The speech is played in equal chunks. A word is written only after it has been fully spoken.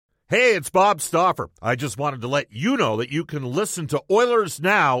Hey, it's Bob Stauffer. I just wanted to let you know that you can listen to Oilers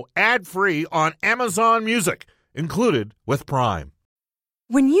Now ad-free on Amazon Music, included with Prime.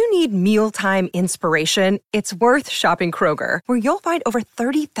 When you need mealtime inspiration, it's worth shopping Kroger, where you'll find over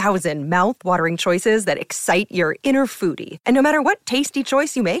 30,000 mouth-watering choices that excite your inner foodie. And no matter what tasty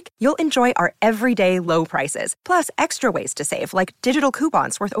choice you make, you'll enjoy our everyday low prices, plus extra ways to save, like digital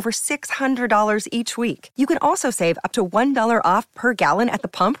coupons worth over $600 each week. You can also save up to $1 off per gallon at the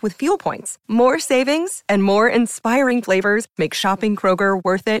pump with fuel points. More savings and more inspiring flavors make shopping Kroger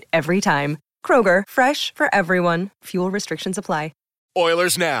worth it every time. Kroger, fresh for everyone. Fuel restrictions apply.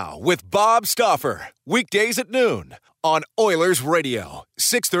 Oilers Now with Bob Stauffer. Weekdays at noon on Oilers Radio,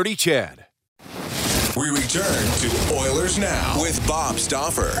 630 CHED. We return to Oilers Now with Bob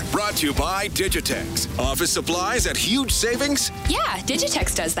Stauffer. Brought to you by Digitex. Office supplies at huge savings? Yeah,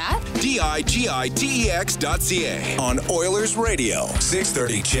 Digitex does that. Digitex.ca on Oilers Radio,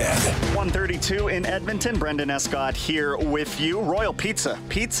 630 CHED. 1:32 in Edmonton. Brendan Escott here with you. Royal Pizza.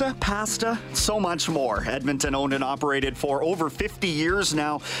 Pizza, pasta, so much more. Edmonton owned and operated for over 50 years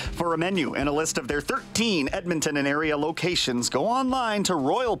now. For a menu and a list of their 13 Edmonton and area locations, go online to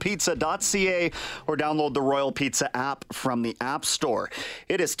royalpizza.ca or download the Royal Pizza app from the App Store.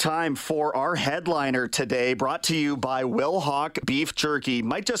 It is time for our headliner today, brought to you by Wilhauk Beef Jerky.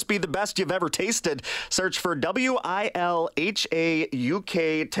 Might just be the best you've ever tasted. Search for WILHAUK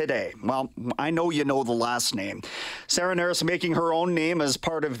today. Well, I know you know the last name. Sarah Nurse making her own name as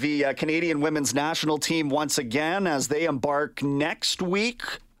part of the Canadian women's national team once again as they embark next week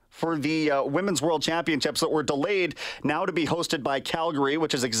for the Women's World Championships that were delayed, now to be hosted by Calgary,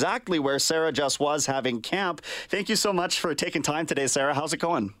 which is exactly where Sarah just was having camp. Thank you so much for taking time today, Sarah. How's it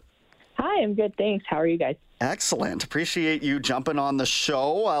going? Hi, I'm good, thanks. How are you guys? Excellent. Appreciate you jumping on the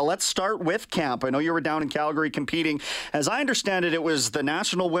show. Let's start with camp. I know you were down in Calgary competing. As I understand it, it was the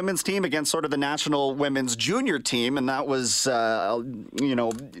national women's team against sort of the national women's junior team, and that was, the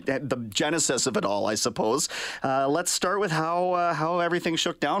genesis of it all, I suppose. Let's start with how everything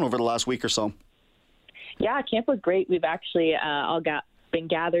shook down over the last week or so. Yeah, camp was great. We've actually been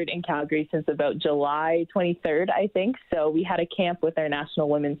gathered in Calgary since about July 23rd, I think. So we had a camp with our national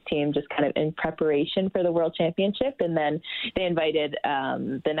women's team just kind of in preparation for the World Championship. And then they invited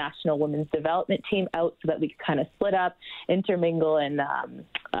the national women's development team out so that we could kind of split up, intermingle, and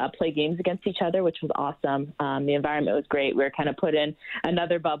play games against each other, which was awesome. The environment was great. We were kind of put in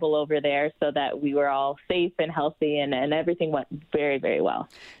another bubble over there so that we were all safe and healthy, and everything went very, very well.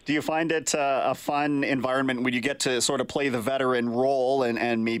 Do you find it a fun environment when you get to sort of play the veteran role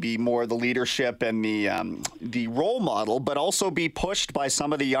and maybe more the leadership and the role model, but also be pushed by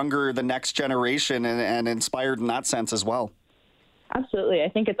some of the younger, the next generation, and inspired in that sense as well? Absolutely. I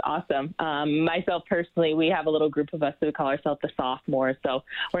think it's awesome. Myself personally, we have a little group of us that we call ourselves the sophomores. So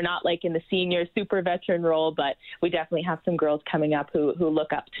we're not like in the senior super veteran role, but we definitely have some girls coming up who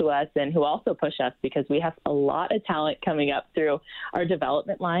look up to us and who also push us because we have a lot of talent coming up through our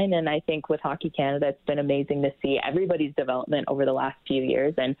development line. And I think with Hockey Canada, it's been amazing to see everybody's development over the last few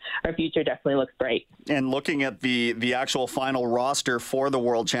years, and our future definitely looks bright. And looking at the actual final roster for the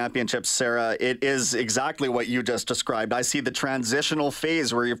World Championships, Sarah, it is exactly what you just described. I see the transitional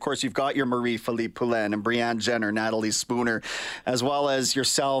phase where, of course, you've got your Marie-Philippe Poulin and Brianne Jenner, Natalie Spooner, as well as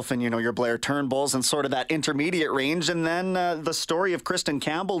yourself and, your Blair Turnbulls and sort of that intermediate range. And then the story of Kristen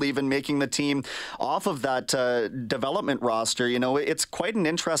Campbell even making the team off of that development roster. It's quite an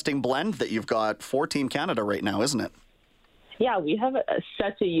interesting blend that you've got for Team Canada right now, isn't it? Yeah, we have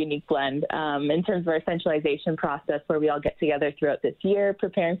such a unique blend in terms of our centralization process where we all get together throughout this year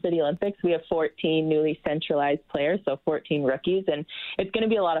preparing for the Olympics. We have 14 newly centralized players, so 14 rookies, and it's going to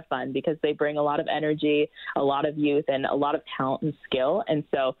be a lot of fun because they bring a lot of energy, a lot of youth, and a lot of talent and skill. And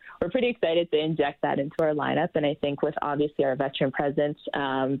so we're pretty excited to inject that into our lineup. And I think with obviously our veteran presence,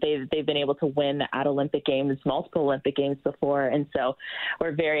 they've been able to win at Olympic Games, multiple Olympic Games before. And so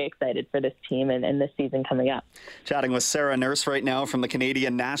we're very excited for this team and this season coming up. Chatting with Sarah Nurse right now from the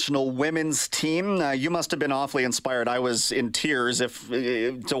Canadian national women's team. You must have been awfully inspired. I was in tears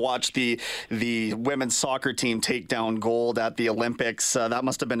to watch the women's soccer team take down gold at the Olympics. That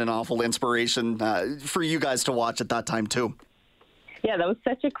must have been an awful inspiration for you guys to watch at that time too. Yeah, that was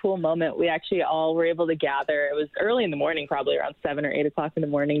such a cool moment. We actually all were able to gather. It was early in the morning, probably around 7 or 8 o'clock in the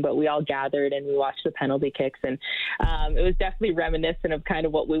morning, but we all gathered and we watched the penalty kicks. And it was definitely reminiscent of kind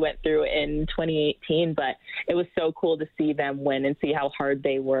of what we went through in 2018, but it was so cool to see them win and see how hard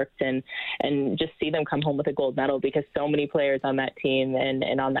they worked and just see them come home with a gold medal because so many players on that team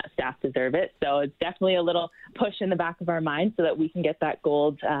and on that staff deserve it. So it's definitely a little push in the back of our minds so that we can get that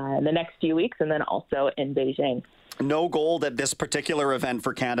gold in the next few weeks and then also in Beijing. No gold at this particular event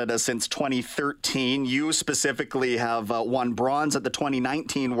for Canada since 2013. You specifically have won bronze at the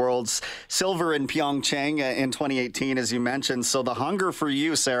 2019 Worlds, silver in Pyeongchang in 2018, as you mentioned. So the hunger for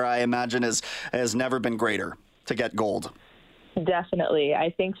you, Sarah, I imagine, has never been greater to get gold. Definitely. I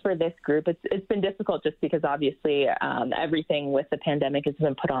think for this group, it's been difficult just because obviously everything with the pandemic has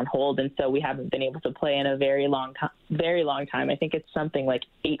been put on hold, and so we haven't been able to play in a very long time. I think it's something like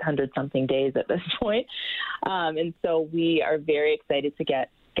 800 something days at this point, and so we are very excited to get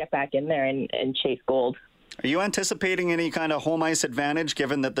back in there and chase gold. Are you anticipating any kind of home ice advantage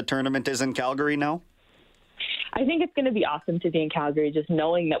given that the tournament is in Calgary now? I think it's going to be awesome to be in Calgary, just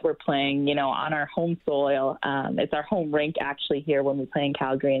knowing that we're playing, on our home soil. It's our home rink actually here when we play in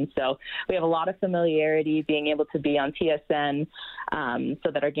Calgary. And so we have a lot of familiarity being able to be on TSN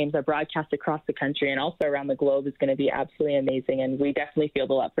so that our games are broadcast across the country and also around the globe is going to be absolutely amazing. And we definitely feel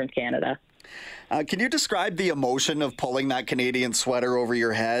the love from Canada. Can you describe the emotion of pulling that Canadian sweater over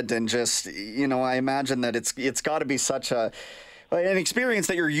your head? And just, I imagine that it's got to be such an experience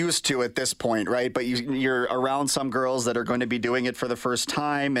that you're used to at this point, right? But you're around some girls that are going to be doing it for the first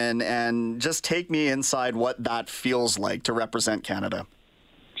time, and just take me inside what that feels like to represent Canada.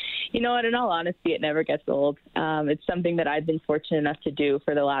 You know what? In all honesty, it never gets old. It's something that I've been fortunate enough to do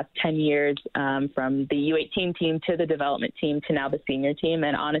for the last 10 years, from the U18 team to the development team to now the senior team.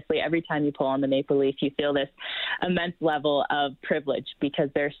 And honestly, every time you pull on the Maple Leaf, you feel this immense level of privilege because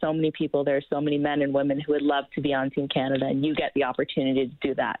there are so many people, there are so many men and women who would love to be on Team Canada, and you get the opportunity to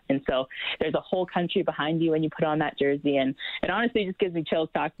do that. And so there's a whole country behind you when you put on that jersey. And it honestly just gives me chills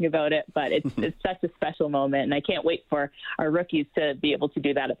talking about it, but it's such a special moment. And I can't wait for our rookies to be able to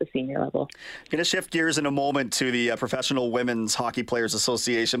do that at the senior level. I'm going to shift gears in a moment to the Professional Women's Hockey Players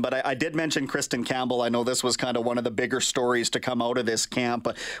Association, but I did mention Kristen Campbell. I know this was kind of one of the bigger stories to come out of this camp.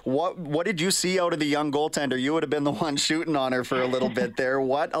 What did you see out of the young goaltender? You would have been the one shooting on her for a little bit there.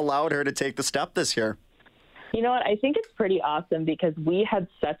 What allowed her to take the step this year? You know what? I think it's pretty awesome because we had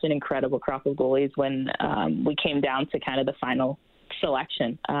such an incredible crop of goalies when we came down to kind of the final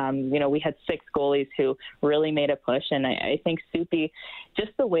selection. We had 6 goalies who really made a push, and I think Soupy,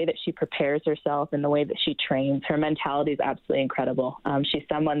 just the way that she prepares herself and the way that she trains, her mentality is absolutely incredible. She's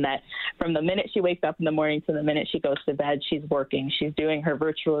someone that from the minute she wakes up in the morning to the minute she goes to bed, she's working. She's doing her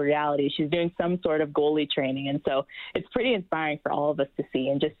virtual reality. She's doing some sort of goalie training, and so it's pretty inspiring for all of us to see.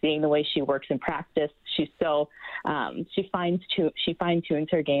 And just seeing the way she works in practice, she's so she fine-tunes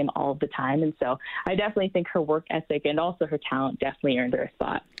her game all the time, and so I definitely think her work ethic and also her talent definitely earned her a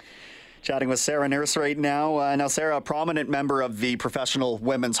spot. Chatting with Sarah Nurse right now. Now, Sarah, a prominent member of the Professional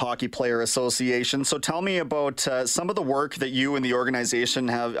Women's Hockey Player Association. So tell me about some of the work that you and the organization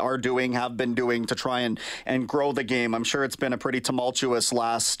have been doing to try and grow the game. I'm sure it's been a pretty tumultuous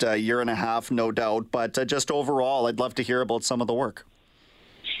last year and a half, no doubt. But just overall, I'd love to hear about some of the work.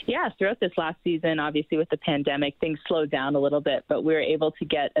 Yeah, throughout this last season, obviously with the pandemic, things slowed down a little bit, but we were able to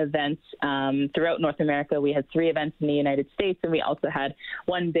get events throughout North America. We had 3 events in the United States, and we also had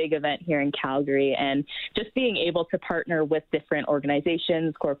one big event here in Calgary. And just being able to partner with different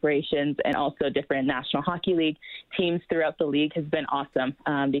organizations, corporations, and also different National Hockey League teams throughout the league has been awesome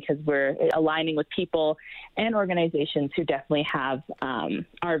because we're aligning with people and organizations who definitely have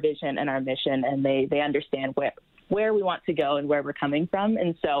our vision and our mission, and they understand where we want to go and where we're coming from.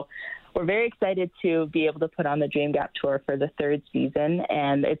 And so we're very excited to be able to put on the Dream Gap Tour for the 3rd season,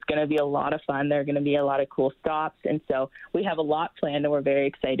 and it's going to be a lot of fun. There are going to be a lot of cool stops, and so we have a lot planned, and we're very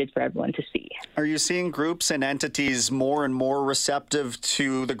excited for everyone to see. Are you seeing groups and entities more and more receptive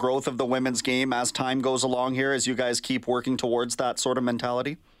to the growth of the women's game as time goes along here, as you guys keep working towards that sort of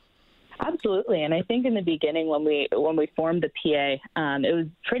mentality? Absolutely, and I think in the beginning when we formed the PA, it was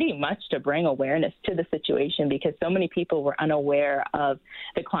pretty much to bring awareness to the situation because so many people were unaware of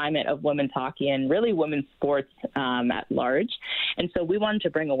the climate of women's hockey and really women's sports at large. And so we wanted to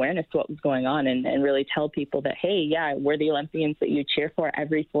bring awareness to what was going on and really tell people that, hey, yeah, we're the Olympians that you cheer for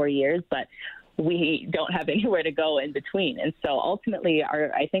every 4 years, but we don't have anywhere to go in between. And so ultimately,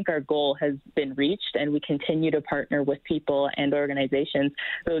 I think our goal has been reached, and we continue to partner with people and organizations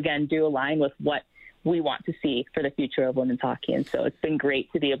who, again, do align with what we want to see for the future of women's hockey. And so it's been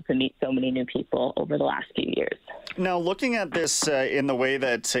great to be able to meet so many new people over the last few years. Now, looking at this in the way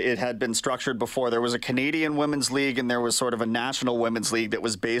that it had been structured before, there was a Canadian Women's League and there was sort of a National Women's League that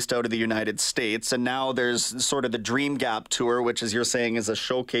was based out of the United States. And now there's sort of the Dream Gap Tour, which, as you're saying, is a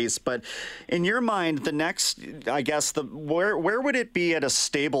showcase. But in your mind, the next, I guess, where would it be at a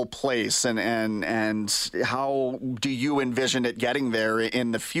stable place? And how do you envision it getting there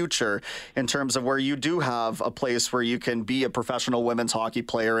in the future in terms of where you you do have a place where you can be a professional women's hockey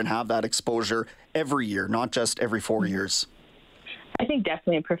player and have that exposure every year, not just every 4 years? I think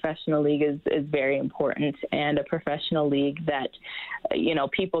definitely a professional league is very important, and a professional league that,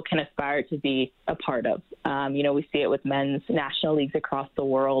 people can aspire to be a part of. We see it with men's national leagues across the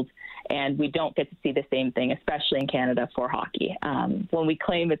world, and we don't get to see the same thing, especially in Canada for hockey. When we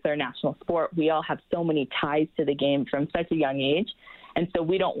claim it's our national sport, we all have so many ties to the game from such a young age. And so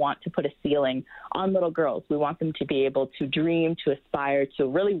we don't want to put a ceiling on little girls. We want them to be able to dream, to aspire, to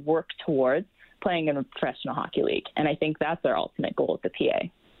really work towards playing in a professional hockey league. And I think that's our ultimate goal at the PA.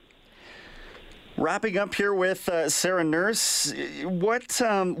 Wrapping up here with Sarah Nurse,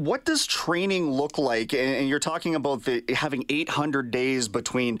 what does training look like? And you're talking about having 800 days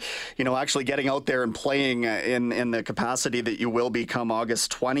between, actually getting out there and playing in the capacity that you will become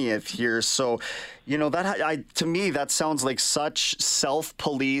August 20th here. So, to me, that sounds like such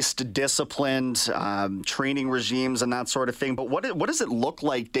self-policed, disciplined training regimes and that sort of thing. But what does it look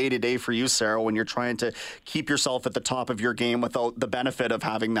like day to day for you, Sarah, when you're trying to keep yourself at the top of your game without the benefit of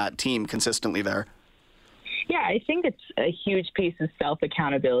having that team consistently there? Yeah, I think it's a huge piece of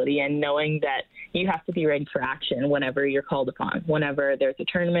self-accountability and knowing that you have to be ready for action whenever you're called upon. Whenever there's a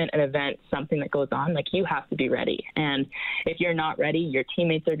tournament, an event, something that goes on, you have to be ready. And if you're not ready, your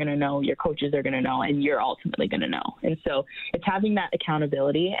teammates are going to know, your coaches are going to know, and you're ultimately going to know. And so it's having that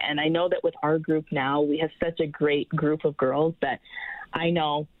accountability. And I know that with our group now, we have such a great group of girls that I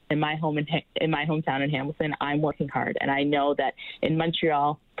know in my hometown in Hamilton, I'm working hard. And I know that in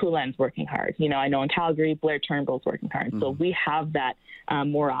Montreal, Poulen's working hard. I know in Calgary, Blair Turnbull's working hard. Mm-hmm. So we have that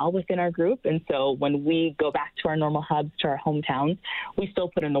morale within our group. And so when we go back to our normal hubs, to our hometowns, we still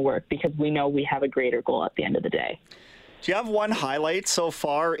put in the work because we know we have a greater goal at the end of the day. Do you have one highlight so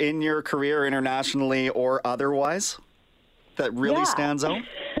far in your career internationally or otherwise that really stands out?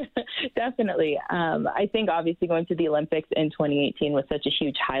 Definitely. I think obviously going to the Olympics in 2018 was such a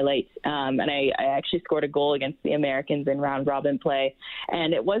huge highlight. And I actually scored a goal against the Americans in round robin play.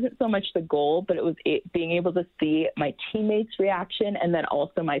 And it wasn't so much the goal, but it was being able to see my teammates' reaction and then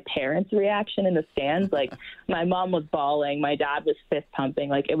also my parents' reaction in the stands. My mom was bawling. My dad was fist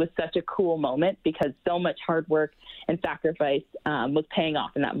pumping. It was such a cool moment because so much hard work and sacrifice was paying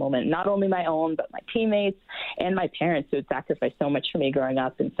off in that moment. Not only my own, but my teammates and my parents who had sacrificed so much for me growing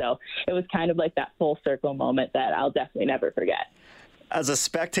up. And so it was kind of like that full circle moment that I'll definitely never forget. As a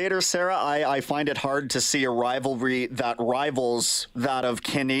spectator, Sarah, I find it hard to see a rivalry that rivals that of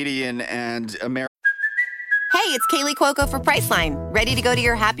Canadian and American. Hey, it's Kaylee Cuoco for Priceline. Ready to go to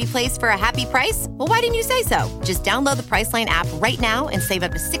your happy place for a happy price? Well, why didn't you say so? Just download the Priceline app right now and save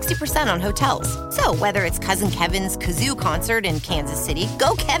up to 60% on hotels. So whether it's Cousin Kevin's Kazoo Concert in Kansas City,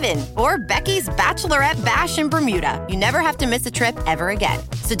 go Kevin, or Becky's Bachelorette Bash in Bermuda, you never have to miss a trip ever again.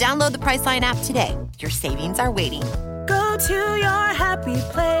 So download the Priceline app today. Your savings are waiting. Go to your happy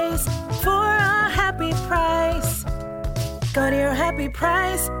place for a happy price. Go to your happy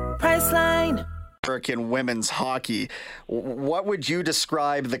price, Priceline. American women's hockey. What would you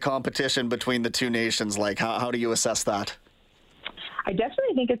describe the competition between the two nations like? How do you assess that? I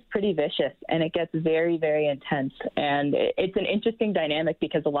definitely think it's pretty vicious, and it gets very, very intense. And it's an interesting dynamic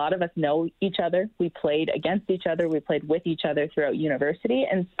because a lot of us know each other. We played against each other. We played with each other throughout university.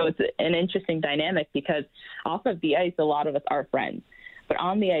 And so it's an interesting dynamic because off of the ice, a lot of us are friends. But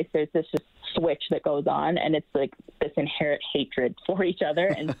on the ice, there's this just switch that goes on, and it's like this inherent hatred for each other.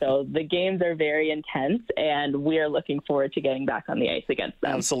 And so the games are very intense, and we are looking forward to getting back on the ice against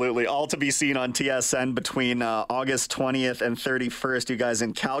them. Absolutely. All to be seen on TSN between August 20th and 31st. You guys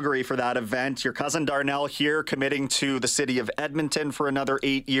in Calgary for that event. Your cousin Darnell here committing to the city of Edmonton for another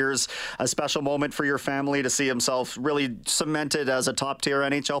 8 years. A special moment for your family to see himself really cemented as a top-tier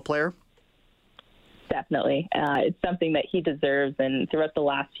NHL player? Definitely. It's something that he deserves, and throughout the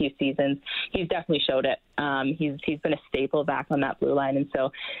last few seasons, he's definitely showed it. He's been a staple back on that blue line, and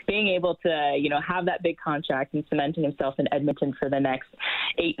so being able to, have that big contract and cementing himself in Edmonton for the next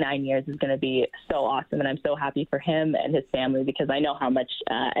 8-9 years is going to be so awesome, and I'm so happy for him and his family because I know how much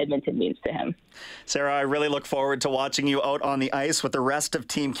Edmonton means to him. Sarah, I really look forward to watching you out on the ice with the rest of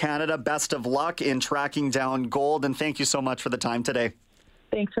Team Canada. Best of luck in tracking down gold, and thank you so much for the time today.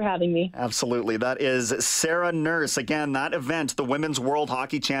 Thanks for having me. Absolutely. That is Sarah Nurse. Again, that event, the Women's World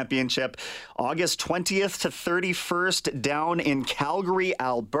Hockey Championship, August 20th to 31st down in Calgary,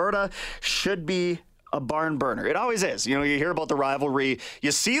 Alberta. Should be a barn burner. It always is. You hear about the rivalry.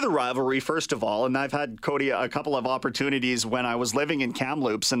 You see the rivalry, first of all, and I've had, Cody, a couple of opportunities when I was living in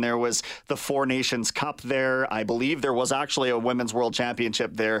Kamloops, and there was the Four Nations Cup there. I believe there was actually a Women's World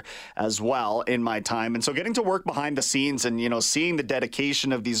Championship there as well in my time. And so getting to work behind the scenes and, seeing the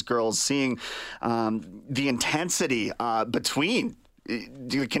dedication of these girls, seeing the intensity between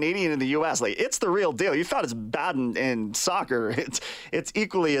the Canadian and the U.S., it's the real deal. You thought it's bad in soccer. It's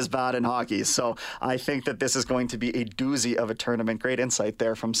equally as bad in hockey. So I think that this is going to be a doozy of a tournament. Great insight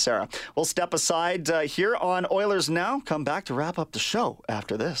there from Sarah. We'll step aside here on Oilers Now. Come back to wrap up the show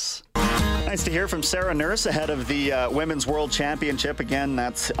after this. Nice to hear from Sarah Nurse ahead of the Women's World Championship. Again,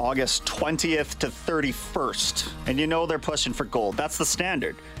 that's August 20th to 31st. And they're pushing for gold. That's the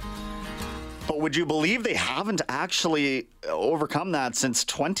standard. But would you believe they haven't actually overcome that since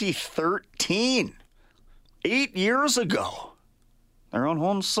 2013? 8 years ago. Their own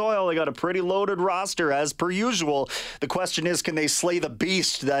home soil, they got a pretty loaded roster as per usual. The question is, can they slay the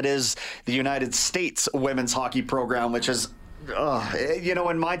beast that is the United States women's hockey program, which is,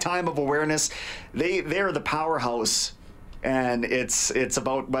 in my time of awareness, they're the powerhouse. And it's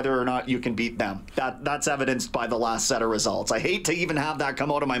about whether or not you can beat them. That's evidenced by the last set of results. I hate to even have that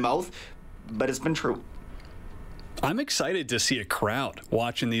come out of my mouth, but it's been true. I'm excited to see a crowd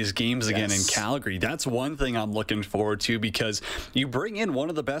watching these games again in Calgary. That's one thing I'm looking forward to, because you bring in one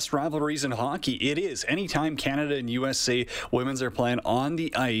of the best rivalries in hockey. It is. Anytime Canada and USA women's are playing on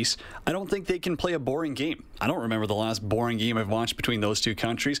the ice, I don't think they can play a boring game. I don't remember the last boring game I've watched between those two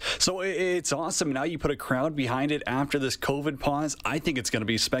countries. So it's awesome. Now you put a crowd behind it after this COVID pause. I think it's going to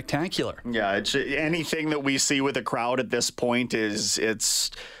be spectacular. Yeah, anything that we see with a crowd at this point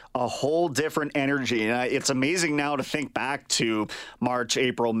it's a whole different energy. And it's amazing now to think back to March,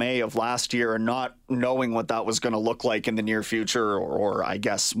 April, May of last year and not knowing what that was going to look like in the near future, or I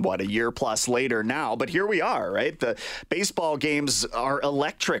guess, a year plus later now. But here we are, right? The baseball games are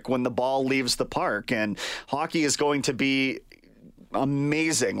electric when the ball leaves the park, and hockey is going to be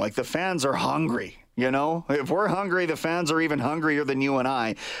amazing. The fans are hungry. If we're hungry, the fans are even hungrier than you and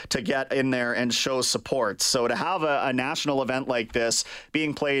I to get in there and show support. So to have a national event like this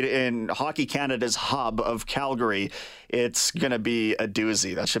being played in Hockey Canada's hub of Calgary, it's going to be a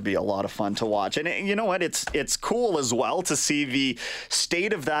doozy. That should be a lot of fun to watch. And you know what? It's cool as well to see the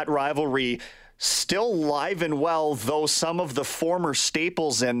state of that rivalry still live and well, though some of the former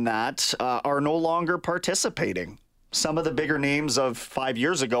staples in that are no longer participating. Some of the bigger names of 5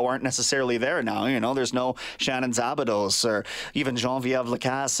 years ago aren't necessarily there now. There's no Shannon Zabados or even Geneviève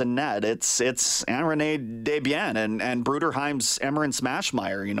Lacasse and net. It's Anne-Renee Desbiens and Bruderheim's Emmeryn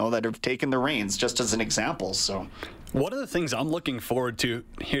Smashmeyer, that have taken the reins, just as an example. So one of the things I'm looking forward to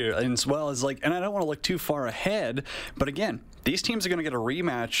here as well is and I don't want to look too far ahead, but again, these teams are going to get a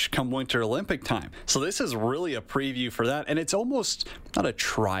rematch come Winter Olympic time. So this is really a preview for that. And it's almost not a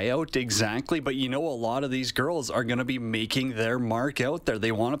tryout exactly, but a lot of these girls are going to be making their mark out there.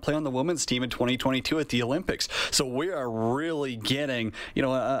 They want to play on the women's team in 2022 at the Olympics. So we are really getting,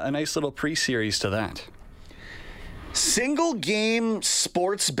 a nice little pre-series to that. Single game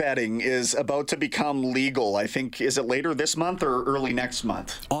sports betting is about to become legal. I think, is it later this month or early next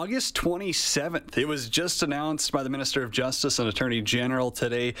month? August 27th. It was just announced by the Minister of Justice and Attorney General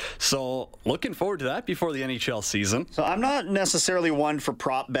today. So looking forward to that before the NHL season. So I'm not necessarily one for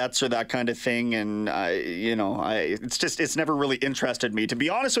prop bets or that kind of thing. And, it's never really interested me. To be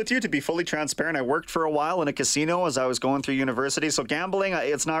honest with you, to be fully transparent, I worked for a while in a casino as I was going through university. So gambling,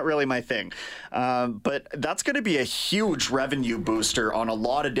 it's not really my thing. But that's going to be a huge revenue booster on a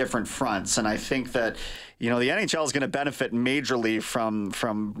lot of different fronts. And I think that, the NHL is going to benefit majorly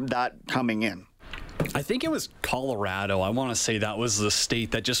from that coming in. I think it was Colorado. I want to say that was the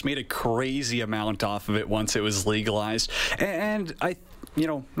state that just made a crazy amount off of it once it was legalized. And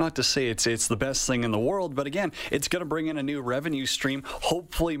not to say it's the best thing in the world, but again, it's going to bring in a new revenue stream,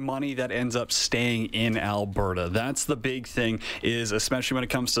 hopefully money that ends up staying in Alberta. That's the big thing, is especially when it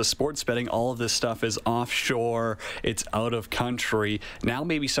comes to sports betting, all of this stuff is offshore, it's out of country. Now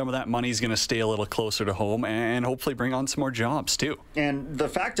maybe some of that money is going to stay a little closer to home and hopefully bring on some more jobs too. And the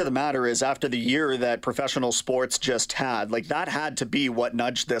fact of the matter is, after the year that professional sports just had, that had to be what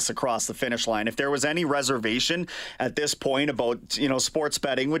nudged this across the finish line. If there was any reservation at this point about, sports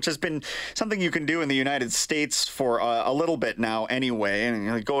betting, which has been something you can do in the United States for a little bit now anyway,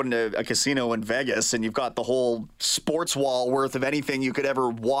 and go into a casino in Vegas and you've got the whole sports wall worth of anything you could ever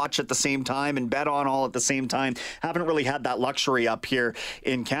watch at the same time and bet on all at the same time. Haven't really had that luxury up here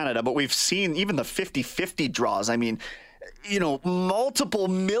in Canada, but we've seen even the 50-50 draws. Multiple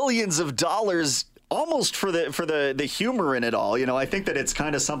millions of dollars almost for the humor in it all. You know, I think that it's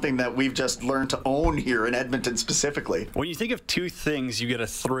kind of something that we've just learned to own here in Edmonton specifically. When you think of two things you get a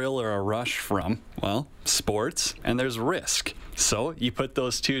thrill or a rush from, well, sports and there's risk. So you put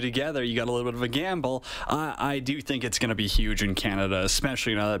those two together, you got a little bit of a gamble. I do think it's going to be huge in Canada,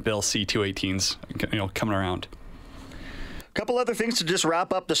 especially now that Bill C-218's coming around. Couple other things to just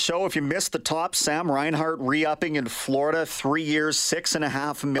wrap up the show. If you missed the top, Sam Reinhart re-upping in Florida, 3 years,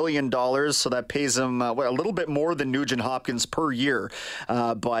 $6.5 million. So that pays him a little bit more than Nugent Hopkins per year.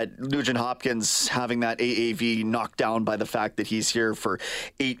 But Nugent Hopkins having that AAV knocked down by the fact that he's here for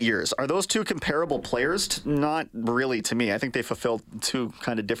 8 years. Are those two comparable players? Not really to me. I think they fulfill two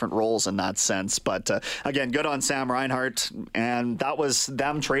kind of different roles in that sense. But again, good on Sam Reinhart. And that was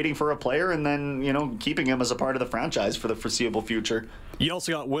them trading for a player and then, keeping him as a part of the franchise for the foreseeable future. You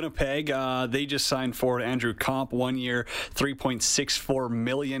also got Winnipeg. They just signed forward Andrew Comp, 1 year, $3.64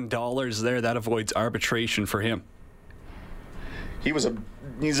 million there. That avoids arbitration for him. He's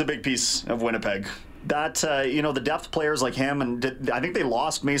a big piece of Winnipeg. That, the depth players like him, and I think they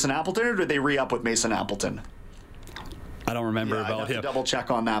lost Mason Appleton, or did they re-up with Mason Appleton? I don't remember about I'd have him. to double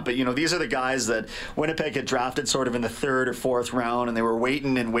check on that. But, these are the guys that Winnipeg had drafted sort of in the third or fourth round, and they were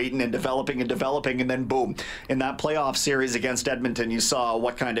waiting and developing, and then boom. In that playoff series against Edmonton, you saw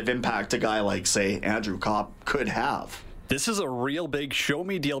what kind of impact a guy like, say, Andrew Kopp could have. This is a real big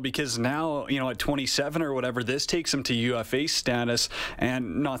show-me deal because now, at 27 or whatever, this takes him to UFA status.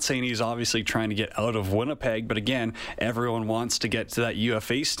 And not saying he's obviously trying to get out of Winnipeg, but again, everyone wants to get to that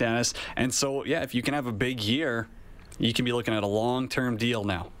UFA status. And so, yeah, if you can have a big year, you can be looking at a long-term deal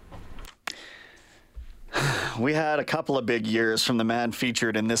now. We had a couple of big years from the man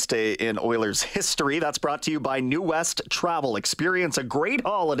featured in this day in Oilers history. That's brought to you by New West Travel. Experience a great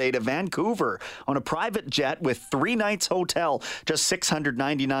holiday to Vancouver on a private jet with 3 nights hotel, just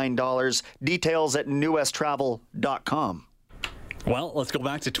 $699. Details at newwesttravel.com. Well, let's go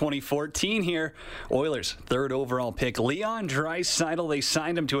back to 2014 here. Oilers, 3rd overall pick, Leon Draisaitl. They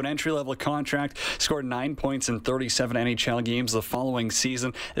signed him to an entry-level contract, scored 9 points in 37 NHL games the following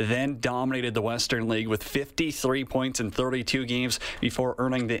season, then dominated the Western League with 53 points in 32 games before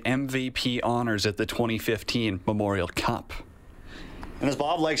earning the MVP honors at the 2015 Memorial Cup. And as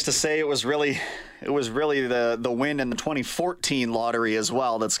Bob likes to say, it was really the win in the 2014 lottery as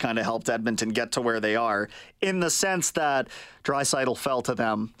well that's kind of helped Edmonton get to where they are, in the sense that Draisaitl fell to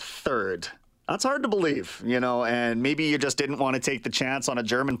them 3rd. That's hard to believe, and maybe you just didn't want to take the chance on a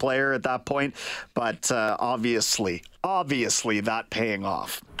German player at that point, but obviously that paying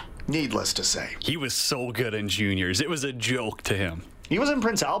off. Needless to say. He was so good in juniors. It was a joke to him. He was in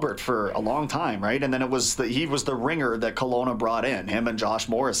Prince Albert for a long time, right? And then he was the ringer that Kelowna brought in, him and Josh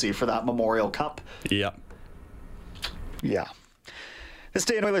Morrissey, for that Memorial Cup. Yeah. Yeah. This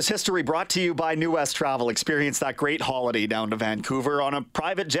day in Oilers history brought to you by New West Travel. Experience that great holiday down to Vancouver on a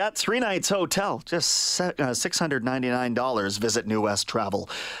private jet, 3 nights hotel, just $699. Visit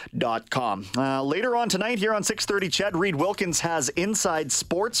newwesttravel.com. Later on tonight here on 6:30, Ched, Reed Wilkins has Inside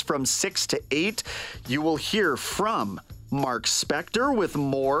Sports from 6 to 8. You will hear from Mark Spector with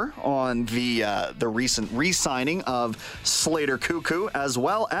more on the recent re-signing of Slater Cuckoo, as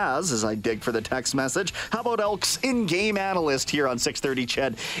well as I dig for the text message, how about Elks in-game analyst here on 6:30,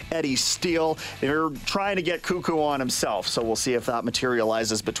 Ched, Eddie Steele. They're trying to get Cuckoo on himself, so we'll see if that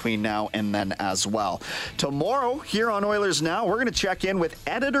materializes between now and then as well. Tomorrow, here on Oilers Now, we're going to check in with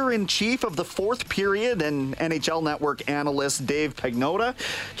editor-in-chief of the Fourth Period and NHL Network analyst Dave Pagnotta,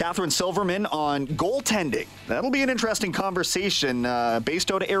 Catherine Silverman on goaltending. That'll be an interesting conversation.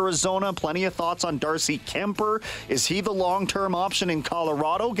 Based out of Arizona, plenty of thoughts on Darcy Kemper. Is he the long-term option in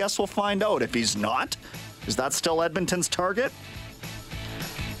Colorado? Guess we'll find out. If he's not, is that still Edmonton's target?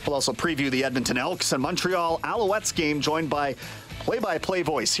 We'll also preview the Edmonton Elks and Montreal Alouettes game, joined by play-by-play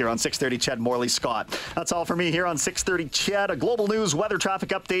voice here on 6:30, Ched Morley Scott. That's all for me here on 6:30, Ched. A global news weather traffic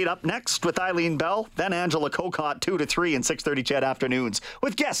update up next with Eileen Bell, then Angela Kokot, 2 to 3 in 6:30, Ched afternoons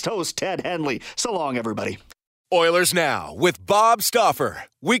with guest host Ted Henley. So long, everybody. Oilers Now with Bob Stauffer.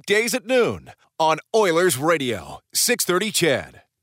 Weekdays at noon on Oilers Radio, 6:30 Ched.